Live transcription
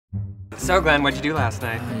So Glenn, what'd you do last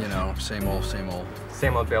night? You know, same old, same old.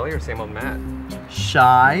 Same old Billy or same old Matt?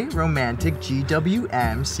 Shy, romantic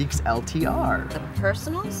GWM seeks LTR. The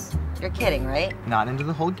personals? You're kidding, right? Not into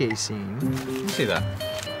the whole gay scene. I see that.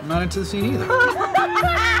 I'm not into the scene either.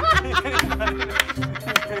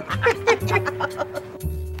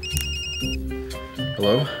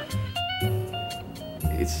 Hello?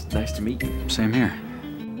 It's nice to meet you. Same here.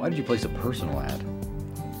 Why did you place a personal ad?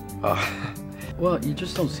 Well, you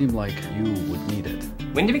just don't seem like you would need it.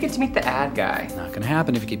 When did we get to meet the ad guy? Not gonna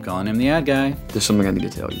happen if you keep calling him the ad guy. There's something I need to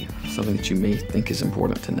tell you. Something that you may think is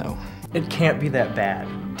important to know. It can't be that bad.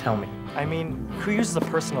 Tell me. I mean, who uses a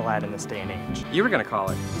personal ad in this day and age? You were gonna call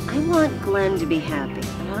it. I want Glenn to be happy,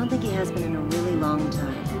 and I don't think he has been in a really long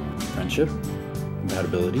time. Friendship,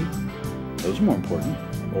 compatibility, those are more important.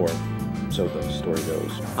 Or so the story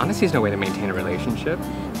goes. Honesty's no way to maintain a relationship.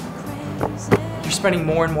 You're spending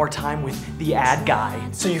more and more time with the ad guy,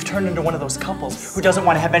 so you've turned into one of those couples who doesn't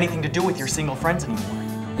want to have anything to do with your single friends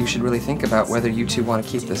anymore. You should really think about whether you two want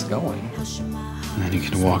to keep this going. And then you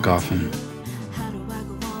can walk off and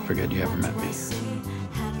forget you ever met me.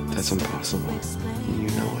 That's impossible. You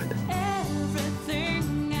know it.